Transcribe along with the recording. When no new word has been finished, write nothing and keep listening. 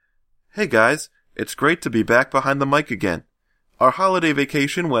Hey guys, it's great to be back behind the mic again. Our holiday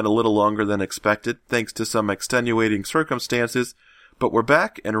vacation went a little longer than expected thanks to some extenuating circumstances, but we're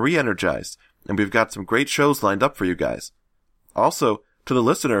back and re-energized, and we've got some great shows lined up for you guys. Also, to the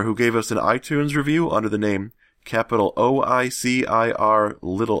listener who gave us an iTunes review under the name capital OICIR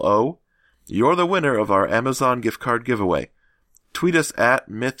little o, you're the winner of our Amazon gift card giveaway. Tweet us at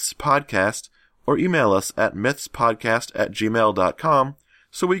mythspodcast or email us at mythspodcast@gmail.com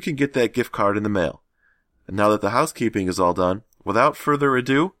so we can get that gift card in the mail. And now that the housekeeping is all done, without further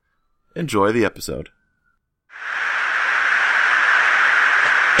ado, enjoy the episode.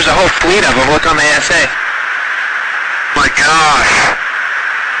 There's a whole fleet of them. Look on the ASA. My gosh.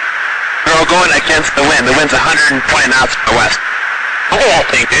 They're all going against the wind. The wind's 120 knots from the west. Look at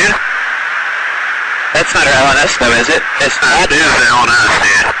that thing, dude. That's not our LNS, though, is it? It's not. It is the LNS,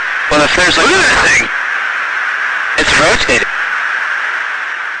 dude. Well, if there's like... Look at that thing. It's rotating.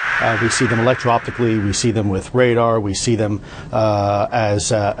 We see them electro-optically, we see them with radar, we see them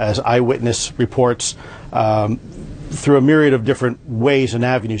as eyewitness reports through a myriad of different ways and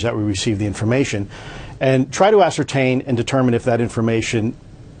avenues that we receive the information, and try to ascertain and determine if that information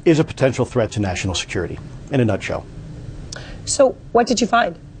is a potential threat to national security, in a nutshell. So what did you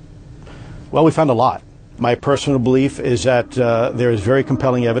find? Well, we found a lot. My personal belief is that there is very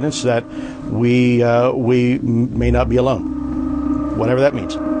compelling evidence that we may not be alone, whatever that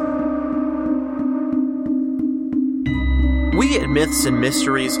means. We at Myths and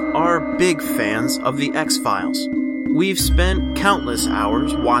Mysteries are big fans of the X-Files. We've spent countless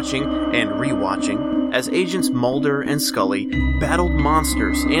hours watching and rewatching as Agents Mulder and Scully battled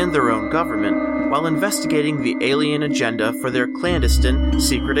monsters and their own government while investigating the alien agenda for their clandestine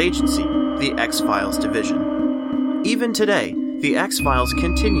secret agency, the X-Files Division. Even today, the X-Files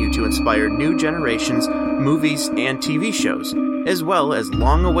continue to inspire new generations, movies, and TV shows, as well as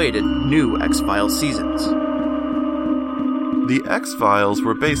long-awaited new X-Files seasons. The X-Files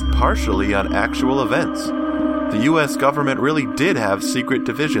were based partially on actual events. The U.S. government really did have secret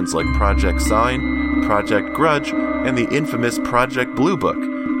divisions like Project Sign, Project Grudge, and the infamous Project Blue Book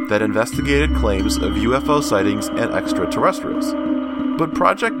that investigated claims of UFO sightings and extraterrestrials. But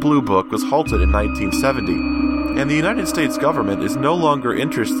Project Blue Book was halted in 1970, and the United States government is no longer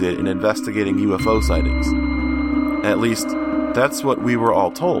interested in investigating UFO sightings. At least, that's what we were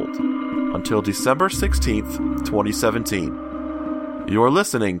all told, until December 16th, 2017. You're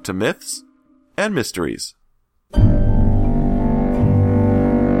listening to Myths and Mysteries. A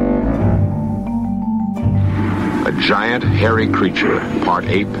giant, hairy creature, part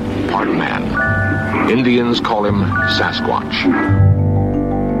ape, part man. Indians call him Sasquatch.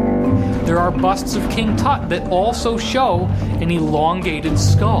 There are busts of King Tut that also show an elongated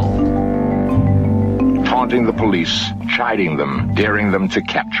skull. Taunting the police, chiding them, daring them to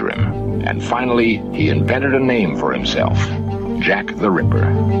capture him. And finally, he invented a name for himself. Jack the Ripper.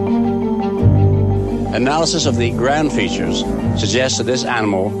 Analysis of the ground features suggests that this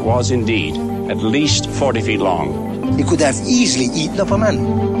animal was indeed at least 40 feet long. He could have easily eaten up a man.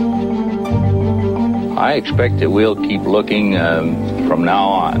 I expect that we'll keep looking from now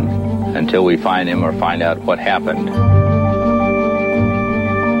on until we find him or find out what happened.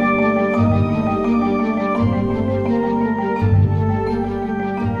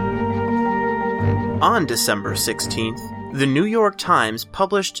 On December 16th, the New York Times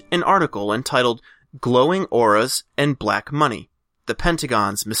published an article entitled Glowing Auras and Black Money, the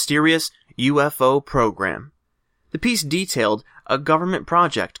Pentagon's Mysterious UFO Program. The piece detailed a government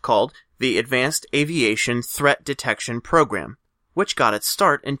project called the Advanced Aviation Threat Detection Program, which got its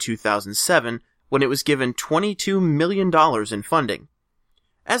start in 2007 when it was given $22 million in funding.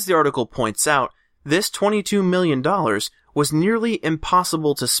 As the article points out, this $22 million was nearly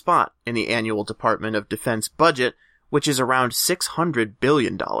impossible to spot in the annual Department of Defense budget, which is around $600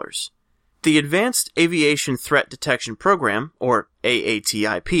 billion. The Advanced Aviation Threat Detection Program, or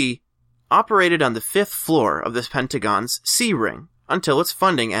AATIP, operated on the 5th floor of the Pentagon's C Ring until its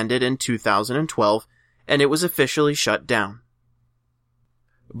funding ended in 2012, and it was officially shut down.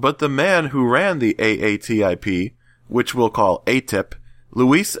 But the man who ran the AATIP, which we'll call ATIP,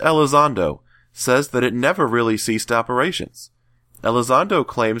 Luis Elizondo, says that it never really ceased operations. Elizondo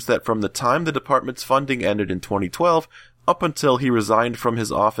claims that from the time the department's funding ended in 2012 up until he resigned from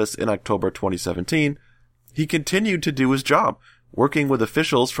his office in October 2017, he continued to do his job, working with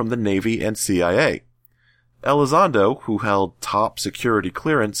officials from the Navy and CIA. Elizondo, who held top security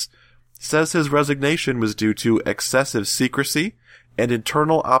clearance, says his resignation was due to excessive secrecy and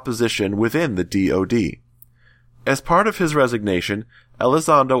internal opposition within the DoD. As part of his resignation,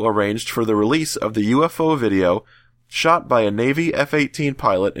 Elizondo arranged for the release of the UFO video shot by a Navy F-18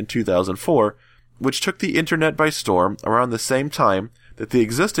 pilot in 2004, which took the internet by storm around the same time that the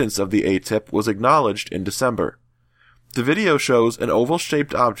existence of the ATIP was acknowledged in December. The video shows an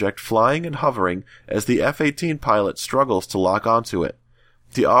oval-shaped object flying and hovering as the F-18 pilot struggles to lock onto it.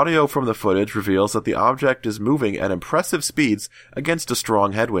 The audio from the footage reveals that the object is moving at impressive speeds against a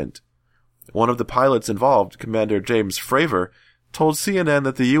strong headwind. One of the pilots involved, Commander James Fravor, told CNN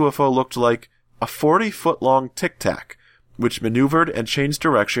that the UFO looked like a 40-foot-long tic-tac, which maneuvered and changed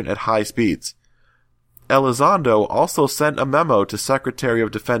direction at high speeds. Elizondo also sent a memo to Secretary of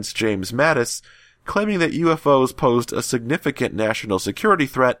Defense James Mattis, claiming that UFOs posed a significant national security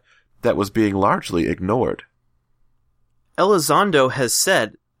threat that was being largely ignored. Elizondo has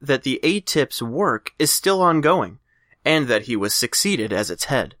said that the ATIP's work is still ongoing, and that he was succeeded as its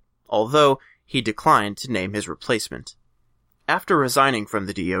head, although he declined to name his replacement. After resigning from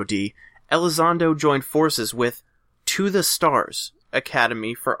the DoD, Elizondo joined forces with To the Stars,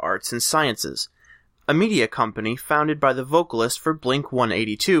 Academy for Arts and Sciences, a media company founded by the vocalist for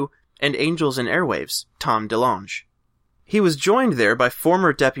Blink-182 and Angels and Airwaves, Tom DeLonge. He was joined there by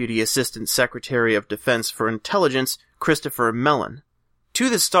former Deputy Assistant Secretary of Defense for Intelligence, Christopher Mellon. To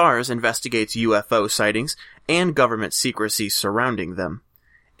the Stars investigates UFO sightings and government secrecy surrounding them.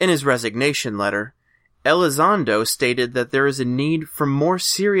 In his resignation letter, Elizondo stated that there is a need for more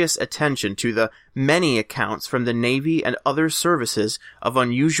serious attention to the many accounts from the Navy and other services of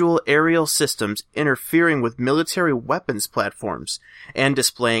unusual aerial systems interfering with military weapons platforms and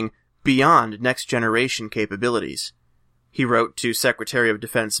displaying beyond next-generation capabilities. He wrote to Secretary of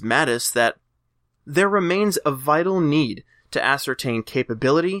Defense Mattis that there remains a vital need to ascertain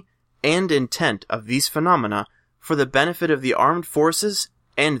capability and intent of these phenomena for the benefit of the armed forces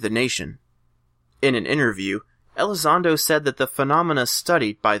and the nation. In an interview, Elizondo said that the phenomena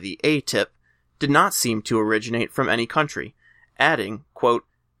studied by the ATIP did not seem to originate from any country, adding, quote,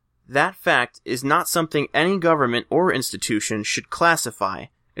 "That fact is not something any government or institution should classify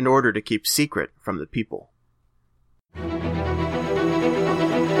in order to keep secret from the people."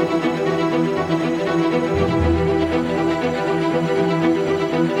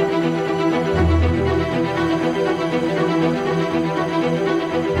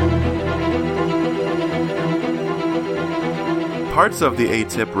 Parts of the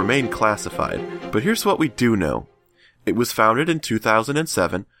ATIP remain classified, but here's what we do know. It was founded in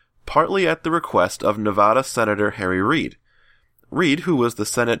 2007, partly at the request of Nevada Senator Harry Reid. Reid, who was the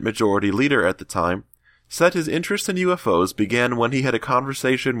Senate Majority Leader at the time, said his interest in UFOs began when he had a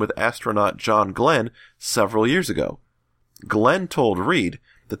conversation with astronaut John Glenn several years ago. Glenn told Reid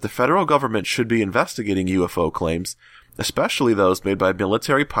that the federal government should be investigating UFO claims, especially those made by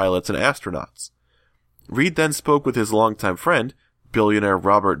military pilots and astronauts. Reid then spoke with his longtime friend, billionaire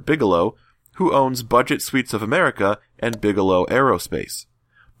Robert Bigelow, who owns Budget Suites of America and Bigelow Aerospace.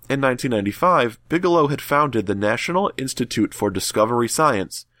 In 1995, Bigelow had founded the National Institute for Discovery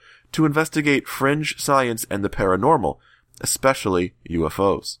Science to investigate fringe science and the paranormal, especially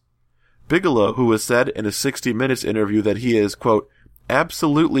UFOs. Bigelow, who has said in a 60 Minutes interview that he is, quote,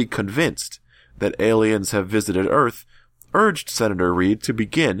 absolutely convinced that aliens have visited Earth, urged Senator Reid to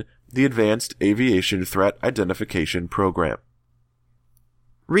begin the Advanced Aviation Threat Identification Program.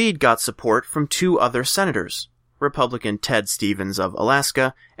 Reid got support from two other senators, Republican Ted Stevens of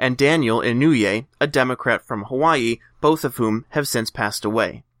Alaska and Daniel Inouye, a Democrat from Hawaii, both of whom have since passed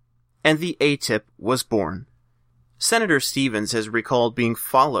away. And the ATIP was born. Senator Stevens has recalled being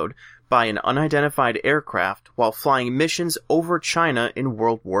followed by an unidentified aircraft while flying missions over China in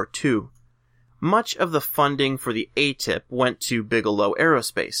World War II. Much of the funding for the ATIP went to Bigelow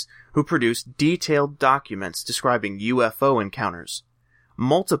Aerospace, who produced detailed documents describing UFO encounters.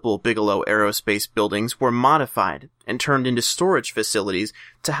 Multiple Bigelow Aerospace buildings were modified and turned into storage facilities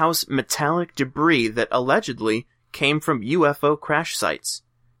to house metallic debris that allegedly came from UFO crash sites.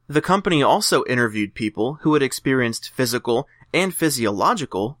 The company also interviewed people who had experienced physical and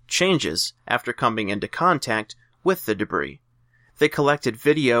physiological changes after coming into contact with the debris. They collected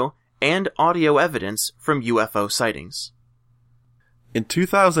video and audio evidence from UFO sightings. In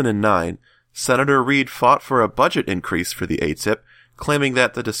 2009, Senator Reid fought for a budget increase for the ATIP, claiming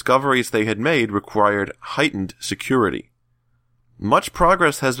that the discoveries they had made required heightened security. Much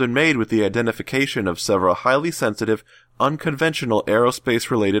progress has been made with the identification of several highly sensitive, unconventional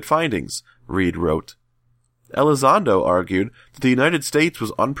aerospace-related findings, Reid wrote. Elizondo argued that the United States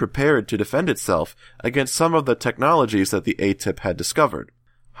was unprepared to defend itself against some of the technologies that the ATIP had discovered.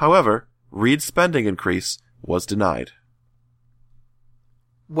 However, Reid's spending increase was denied.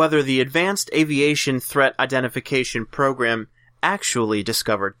 Whether the Advanced Aviation Threat Identification Program actually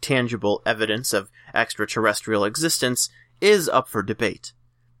discovered tangible evidence of extraterrestrial existence is up for debate.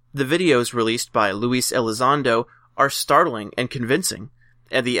 The videos released by Luis Elizondo are startling and convincing,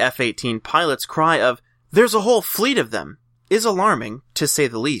 and the F-18 pilot's cry of, "There's a whole fleet of them," is alarming, to say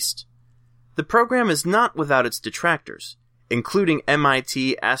the least. The program is not without its detractors, including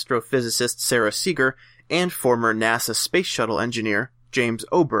MIT astrophysicist Sarah Seeger and former NASA Space Shuttle engineer James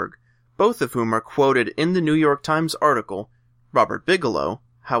Oberg, both of whom are quoted in the New York Times article. Robert Bigelow,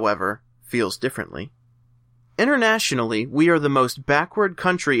 however, feels differently. "Internationally, we are the most backward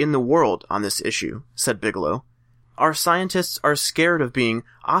country in the world on this issue," said Bigelow. "Our scientists are scared of being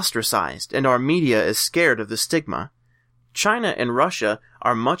ostracized, and our media is scared of the stigma. China and Russia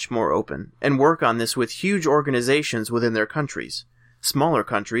are much more open, and work on this with huge organizations within their countries. Smaller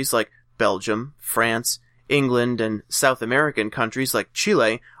countries like Belgium, France, England, and South American countries like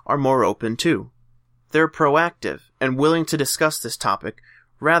Chile are more open too. They're proactive and willing to discuss this topic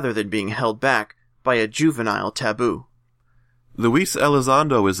rather than being held back by a juvenile taboo." Luis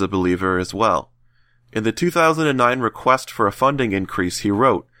Elizondo is a believer as well. In the 2009 request for a funding increase, he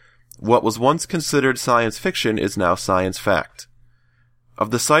wrote, "What was once considered science fiction is now science fact." Of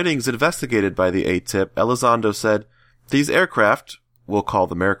the sightings investigated by the ATIP, Elizondo said, "These aircraft, we'll call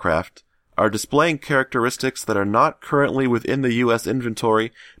them aircraft, are displaying characteristics that are not currently within the U.S.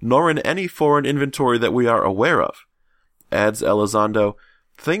 inventory, nor in any foreign inventory that we are aware of." Adds Elizondo,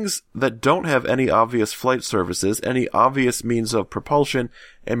 "Things that don't have any obvious flight surfaces, any obvious means of propulsion,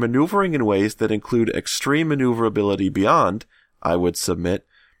 and maneuvering in ways that include extreme maneuverability beyond, I would submit,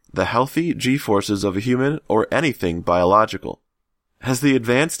 the healthy G-forces of a human or anything biological. Has the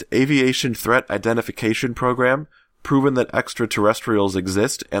Advanced Aviation Threat Identification Program proven that extraterrestrials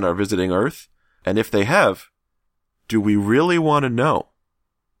exist and are visiting Earth? And if they have, do we really want to know?"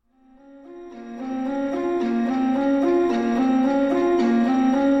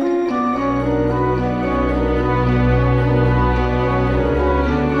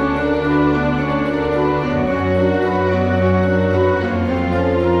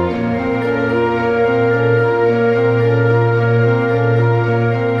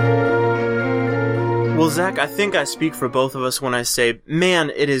 Well, Zach, I think I speak for both of us when I say,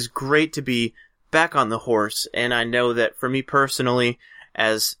 man, it is great to be back on the horse, and I know that for me personally,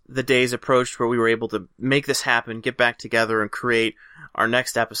 as the days approached where we were able to make this happen, get back together and create our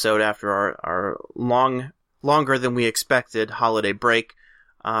next episode after our longer than we expected holiday break,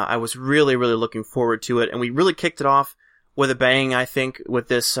 I was really, really looking forward to it, and we really kicked it off with a bang, I think, with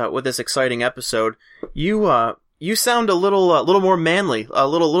this exciting episode. You sound a little more manly, a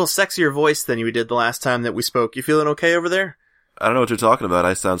little sexier voice than you did the last time that we spoke. You feeling okay over there? I don't know what you're talking about.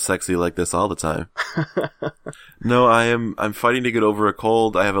 I sound sexy like this all the time. No, I'm fighting to get over a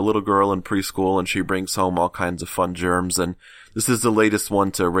cold. I have a little girl in preschool and she brings home all kinds of fun germs, and this is the latest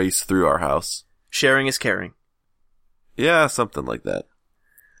one to race through our house. Sharing is caring. Yeah, something like that.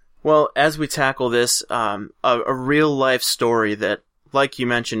 Well, as we tackle this, a real life story that, like you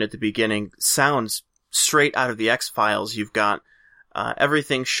mentioned at the beginning, sounds straight out of the X-Files. You've got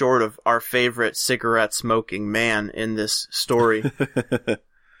everything short of our favorite cigarette-smoking man in this story.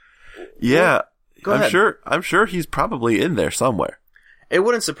 Yeah, Go ahead. I'm sure he's probably in there somewhere. It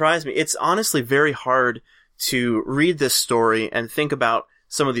wouldn't surprise me. It's honestly very hard to read this story and think about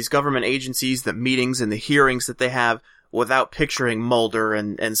some of these government agencies, the meetings and the hearings that they have, without picturing Mulder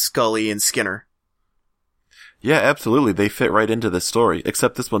and Scully and Skinner. Yeah, absolutely. They fit right into this story,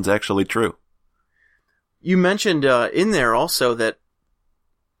 except this one's actually true. You mentioned in there also that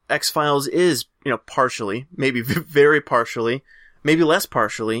X-Files is, partially, maybe very partially, maybe less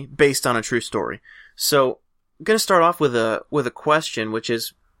partially, based on a true story. So, I'm going to start off with a question, which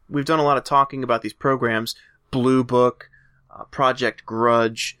is, we've done a lot of talking about these programs, Blue Book, Project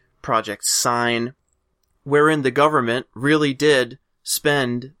Grudge, Project Sign, wherein the government really did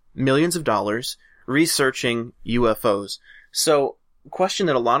spend millions of dollars researching UFOs. So, a question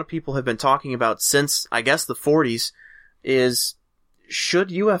that a lot of people have been talking about since, I guess, the 40s is, should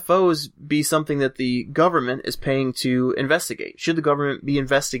UFOs be something that the government is paying to investigate? Should the government be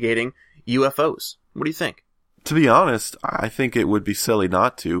investigating UFOs? What do you think? To be honest, I think it would be silly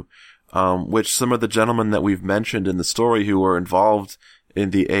not to, which some of the gentlemen that we've mentioned in the story who were involved in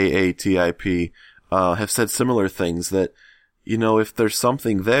the AATIP have said similar things, that, if there's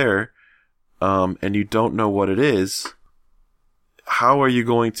something there, and you don't know what it is, how are you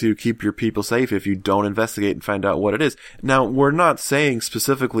going to keep your people safe if you don't investigate and find out what it is? Now, we're not saying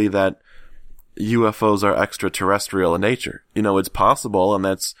specifically that UFOs are extraterrestrial in nature. It's possible, and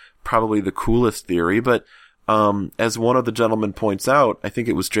that's probably the coolest theory, but as one of the gentlemen points out, I think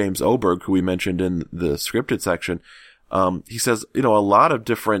it was James Oberg, who we mentioned in the scripted section, he says, a lot of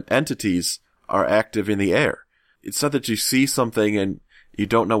different entities are active in the air. It's not that you see something and you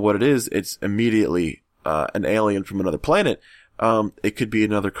don't know what it is. It's immediately an alien from another planet. It could be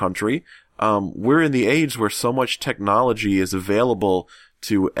another country. We're in the age where so much technology is available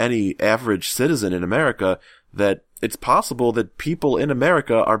to any average citizen in America that it's possible that people in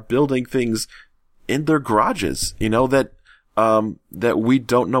America are building things in their garages, that we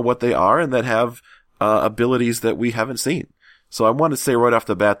don't know what they are and that have abilities that we haven't seen. So I want to say right off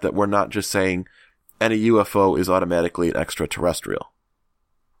the bat that we're not just saying any UFO is automatically an extraterrestrial.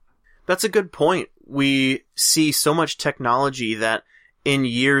 That's a good point. We see so much technology that in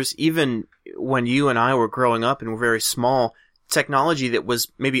years, even when you and I were growing up and were very small, technology that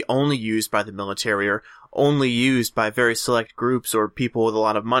was maybe only used by the military or only used by very select groups or people with a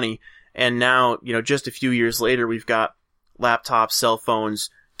lot of money. And now, just a few years later, we've got laptops, cell phones,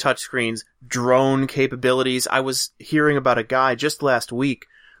 touchscreens, drone capabilities. I was hearing about a guy just last week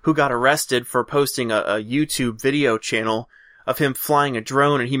who got arrested for posting a YouTube video channel of him flying a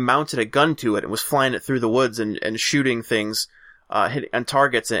drone, and he mounted a gun to it and was flying it through the woods and shooting things on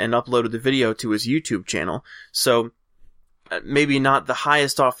targets and uploaded the video to his YouTube channel. So maybe not the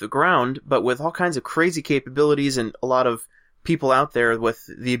highest off the ground, but with all kinds of crazy capabilities and a lot of people out there with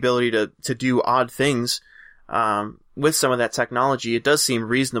the ability to do odd things with some of that technology, it does seem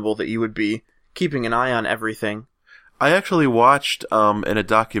reasonable that you would be keeping an eye on everything. I actually watched in a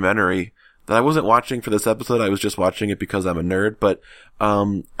documentary that I wasn't watching for this episode. I was just watching it because I'm a nerd, but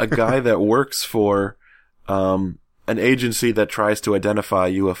a guy that works for an agency that tries to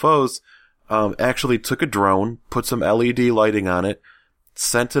identify UFOs actually took a drone, put some LED lighting on it,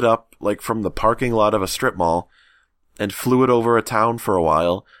 sent it up like from the parking lot of a strip mall, and flew it over a town for a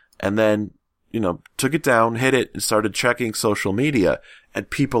while, and then, took it down, hit it, and started checking social media, and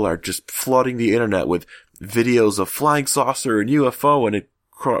people are just flooding the internet with videos of flying saucer and UFO, and it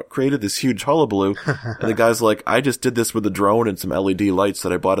created this huge hullabaloo. And the guy's like, I just did this with a drone and some LED lights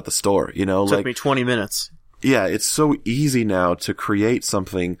that I bought at the store, Took me 20 minutes. Yeah, it's so easy now to create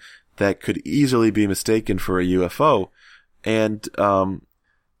something that could easily be mistaken for a UFO. And,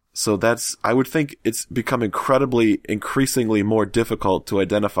 so I would think it's become increasingly more difficult to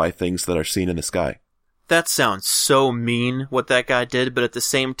identify things that are seen in the sky. That sounds so mean, what that guy did, but at the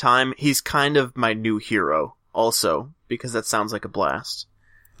same time, he's kind of my new hero, also, because that sounds like a blast.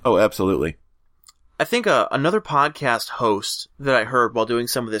 Oh, absolutely. I think another podcast host that I heard while doing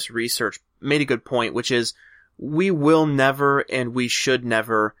some of this research made a good point, which is, we will never and we should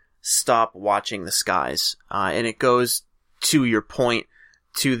never stop watching the skies. And it goes to your point,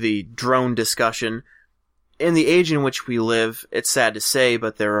 to the drone discussion. In the age in which we live, it's sad to say,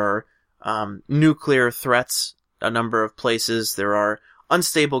 but there are nuclear threats a number of places. There are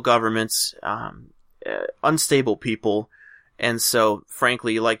unstable governments, unstable people. And so,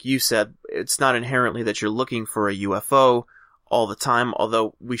 frankly, like you said, it's not inherently that you're looking for a UFO all the time,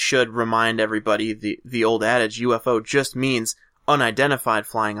 although we should remind everybody the old adage, UFO just means unidentified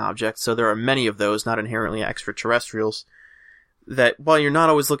flying objects, so there are many of those, not inherently extraterrestrials, that while you're not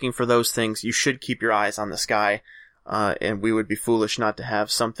always looking for those things, you should keep your eyes on the sky, and we would be foolish not to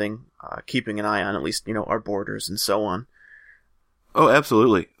have something keeping an eye on at least, our borders and so on. Oh,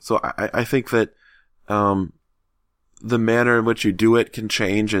 absolutely. So I think that the manner in which you do it can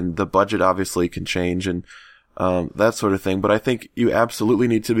change, and the budget obviously can change, and that sort of thing. But I think you absolutely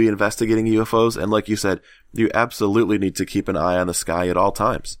need to be investigating UFOs, and like you said, you absolutely need to keep an eye on the sky at all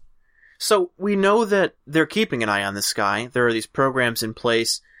times. So we know that they're keeping an eye on the sky. There are these programs in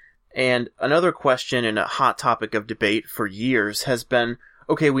place. And another question and a hot topic of debate for years has been,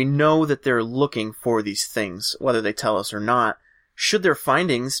 okay, we know that they're looking for these things, whether they tell us or not. Should their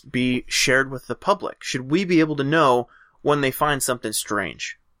findings be shared with the public? Should we be able to know when they find something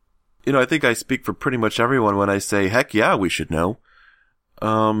strange? I think I speak for pretty much everyone when I say, heck yeah, we should know.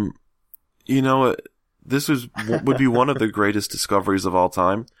 This would be one of the greatest discoveries of all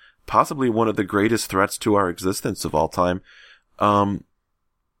time. Possibly one of the greatest threats to our existence of all time. And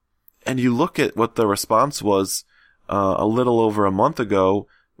you look at what the response was a little over a month ago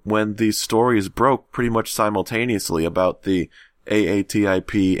when these stories broke pretty much simultaneously about the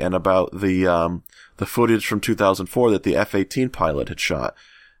AATIP and about the footage from 2004 that the F-18 pilot had shot.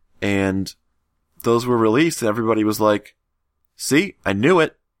 And those were released and everybody was like, see, I knew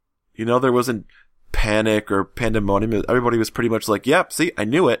it. There wasn't panic or pandemonium. Everybody was pretty much like, yep, see, I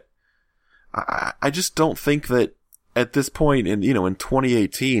knew it. I just don't think that at this point in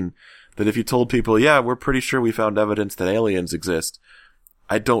 2018, that if you told people, yeah, we're pretty sure we found evidence that aliens exist,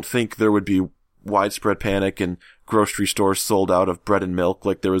 I don't think there would be widespread panic and grocery stores sold out of bread and milk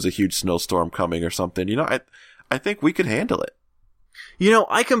like there was a huge snowstorm coming or something. I think we could handle it.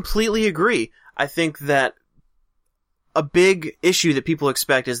 I completely agree. I think that a big issue that people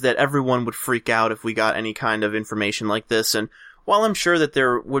expect is that everyone would freak out if we got any kind of information like this. And while I'm sure that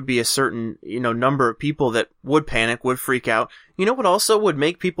there would be a certain, number of people that would panic, would freak out, what also would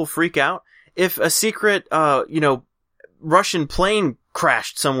make people freak out? If a secret, Russian plane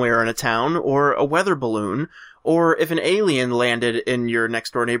crashed somewhere in a town, or a weather balloon, or if an alien landed in your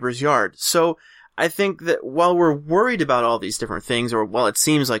next door neighbor's yard. So I think that while we're worried about all these different things, or while it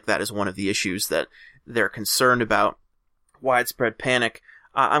seems like that is one of the issues that they're concerned about, widespread panic,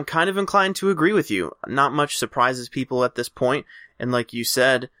 I'm kind of inclined to agree with you. Not much surprises people at this point, and like you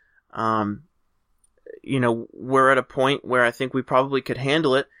said, we're at a point where I think we probably could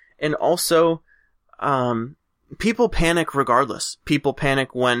handle it, and also, people panic regardless. People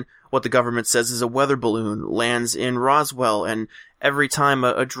panic when what the government says is a weather balloon lands in Roswell, and every time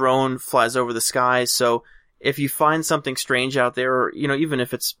a drone flies over the sky. So if you find something strange out there, or, even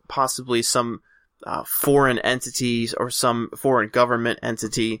if it's possibly some foreign entities or some foreign government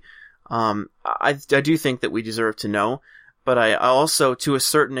entity, I do think that we deserve to know. But I also, to a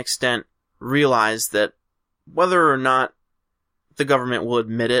certain extent, realize that whether or not the government will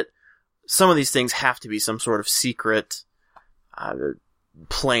admit it, some of these things have to be some sort of secret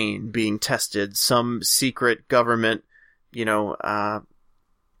plane being tested, some secret government,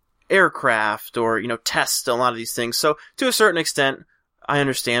 aircraft, or, test a lot of these things. So to a certain extent, I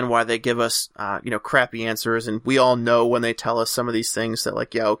understand why they give us, crappy answers, and we all know when they tell us some of these things that,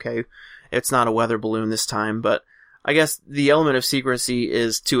 like, yeah, okay, it's not a weather balloon this time, but I guess the element of secrecy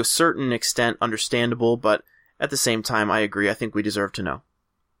is to a certain extent understandable, but at the same time, I agree. I think we deserve to know.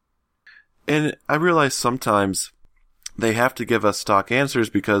 And I realize sometimes they have to give us stock answers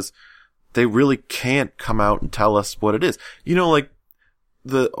because they really can't come out and tell us what it is. Like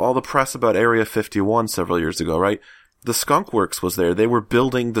all the press about Area 51 several years ago, right? The Skunk Works was there. They were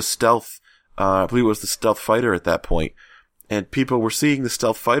building the stealth, I believe it was the stealth fighter at that point. And people were seeing the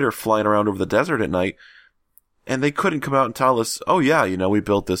stealth fighter flying around over the desert at night. And they couldn't come out and tell us, oh yeah, we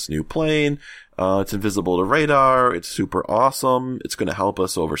built this new plane. It's invisible to radar. It's super awesome. It's going to help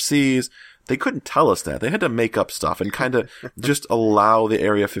us overseas. They couldn't tell us that. They had to make up stuff and kind of just allow the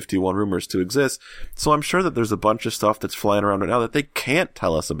Area 51 rumors to exist. So I'm sure that there's a bunch of stuff that's flying around right now that they can't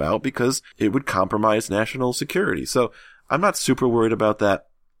tell us about because it would compromise national security. So I'm not super worried about that.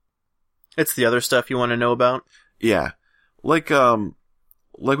 It's the other stuff you want to know about? Yeah. Like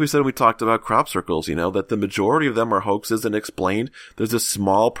we said, we talked about crop circles, that the majority of them are hoaxes and explained. There's a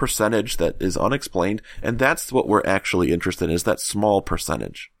small percentage that is unexplained, and that's what we're actually interested in, is that small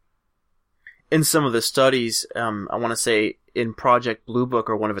percentage. In some of the studies, I want to say in Project Blue Book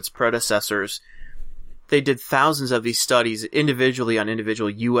or one of its predecessors, they did thousands of these studies individually on individual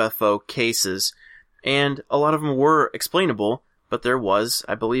UFO cases, and a lot of them were explainable, but there was,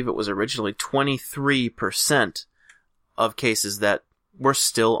 I believe it was originally 23% of cases that were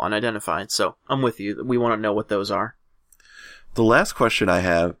still unidentified. So I'm with you. We want to know what those are. The last question I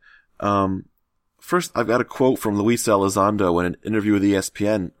have, first, I've got a quote from Luis Elizondo in an interview with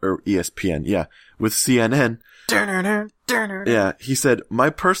ESPN, with CNN. Yeah, he said, "My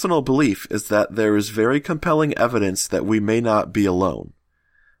personal belief is that there is very compelling evidence that we may not be alone."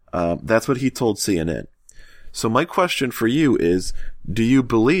 That's what he told CNN. So my question for you is, do you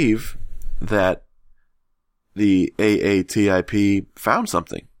believe that the AATIP found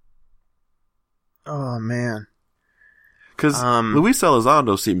something? Oh, man. Because Luis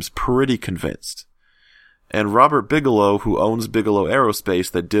Elizondo seems pretty convinced. And Robert Bigelow, who owns Bigelow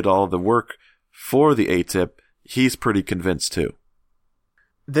Aerospace, that did all the work for the ATIP, he's pretty convinced too.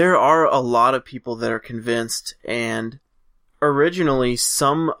 There are a lot of people that are convinced, and originally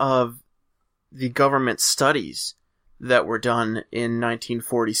some of the government studies that were done in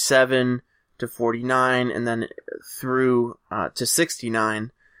 1947 to 49 and then through to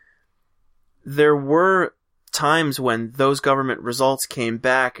 69, there were times when those government results came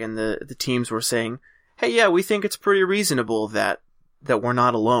back and the teams were saying, hey, yeah, we think it's pretty reasonable that we're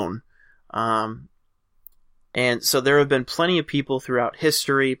not alone. And so there have been plenty of people throughout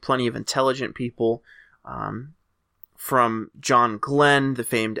history, plenty of intelligent people, from John Glenn, the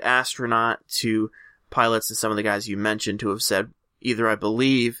famed astronaut, to pilots and some of the guys you mentioned who have said either I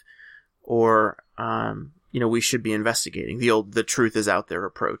believe or, we should be investigating. The truth is out there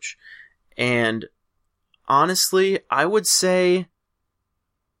approach. And honestly, I would say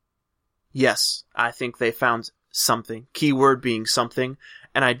yes, I think they found something. Keyword being something.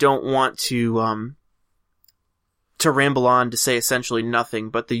 And I don't want to ramble on to say essentially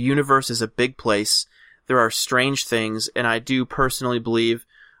nothing, but the universe is a big place. There are strange things, and I do personally believe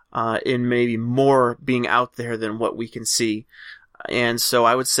in maybe more being out there than what we can see. And so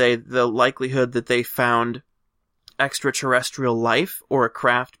I would say the likelihood that they found extraterrestrial life or a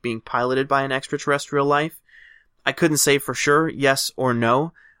craft being piloted by an extraterrestrial life, I couldn't say for sure, yes or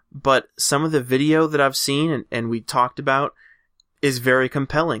no, but some of the video that I've seen and we talked about is very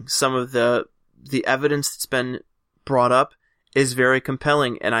compelling. Some of the evidence that's been brought up is very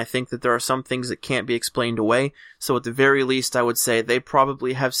compelling, and I think that there are some things that can't be explained away. So at the very least, I would say they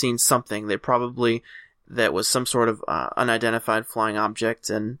probably have seen something. That was some sort of unidentified flying object,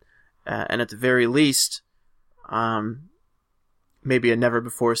 and at the very least, maybe a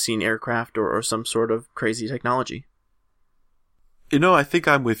never-before-seen aircraft or some sort of crazy technology. I think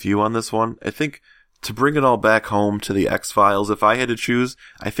I'm with you on this one. I think to bring it all back home to the X-Files, if I had to choose,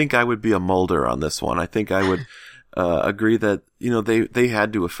 I think I would be a Mulder on this one. I think I would agree that, they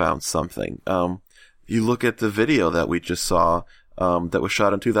had to have found something. You look at the video that we just saw that was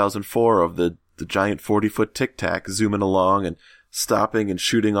shot in 2004 of the giant 40-foot Tic Tac zooming along and stopping and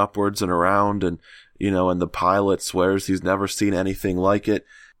shooting upwards and around, and and the pilot swears he's never seen anything like it.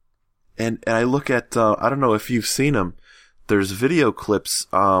 And I look at, I don't know if you've seen them, there's video clips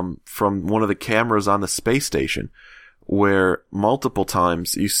from one of the cameras on the space station where multiple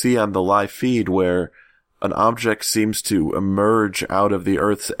times you see on the live feed where an object seems to emerge out of the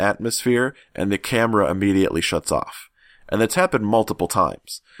Earth's atmosphere and the camera immediately shuts off. And that's happened multiple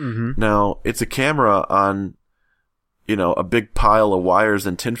times. Mm-hmm. Now, it's a camera on, a big pile of wires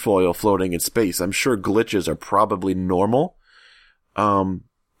and tinfoil floating in space. I'm sure glitches are probably normal.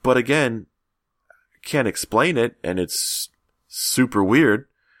 But again, can't explain it, and it's super weird.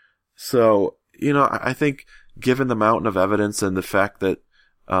 So, I think given the mountain of evidence and the fact that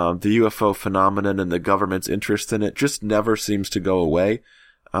the UFO phenomenon and the government's interest in it just never seems to go away,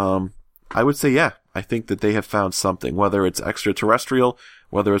 I would say, yeah, I think that they have found something, whether it's extraterrestrial,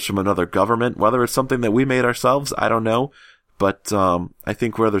 whether it's from another government, whether it's something that we made ourselves, I don't know. But I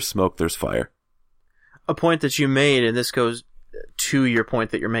think where there's smoke, there's fire. A point that you made, and this goes to your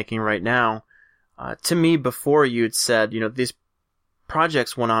point that you're making right now, to me before you had said, these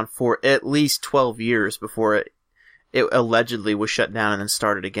projects went on for at least 12 years before it allegedly was shut down and then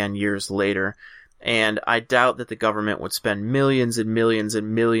started again years later. And I doubt that the government would spend millions and millions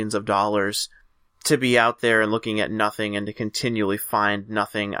and millions of dollars to be out there and looking at nothing and to continually find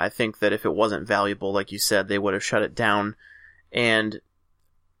nothing. I think that if it wasn't valuable, like you said, they would have shut it down. And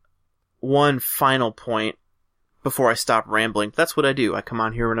one final point before I stop rambling, that's what I do. I come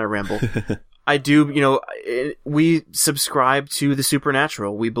on here when I ramble. I do, we subscribe to the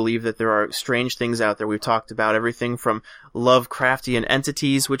supernatural. We believe that there are strange things out there. We've talked about everything from Lovecraftian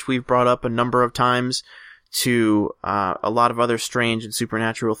entities, which we've brought up a number of times, to a lot of other strange and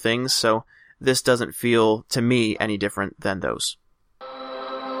supernatural things. So this doesn't feel, to me, any different than those.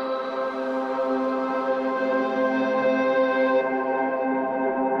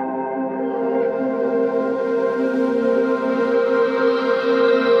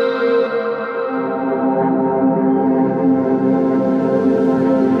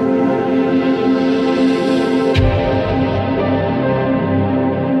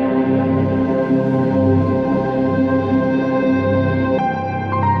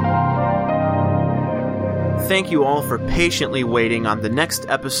 Thank you all for patiently waiting on the next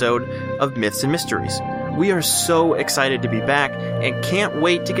episode of Myths and Mysteries. We are so excited to be back and can't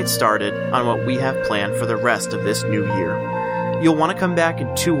wait to get started on what we have planned for the rest of this new year. You'll want to come back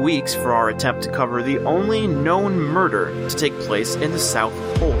in 2 weeks for our attempt to cover the only known murder to take place in the South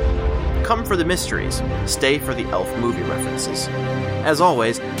Pole. Come for the mysteries, stay for the elf movie references. As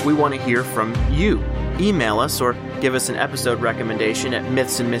always, we want to hear from you. Email us or give us an episode recommendation at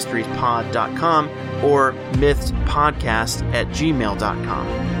mythsandmysteriespod.com or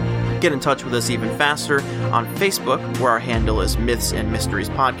mythspodcast@gmail.com. Get in touch with us even faster on Facebook, where our handle is Myths and Mysteries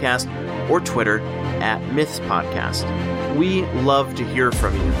Podcast, or Twitter @MythsPodcast. We love to hear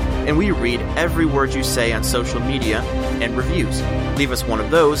from you, and we read every word you say on social media and reviews. Leave us one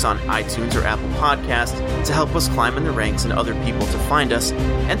of those on iTunes or Apple Podcasts to help us climb in the ranks and other people to find us,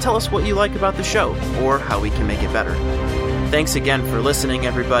 and tell us what you like about the show or how we can make it better. Thanks again for listening,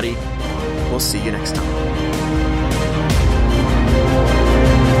 everybody. We'll see you next time.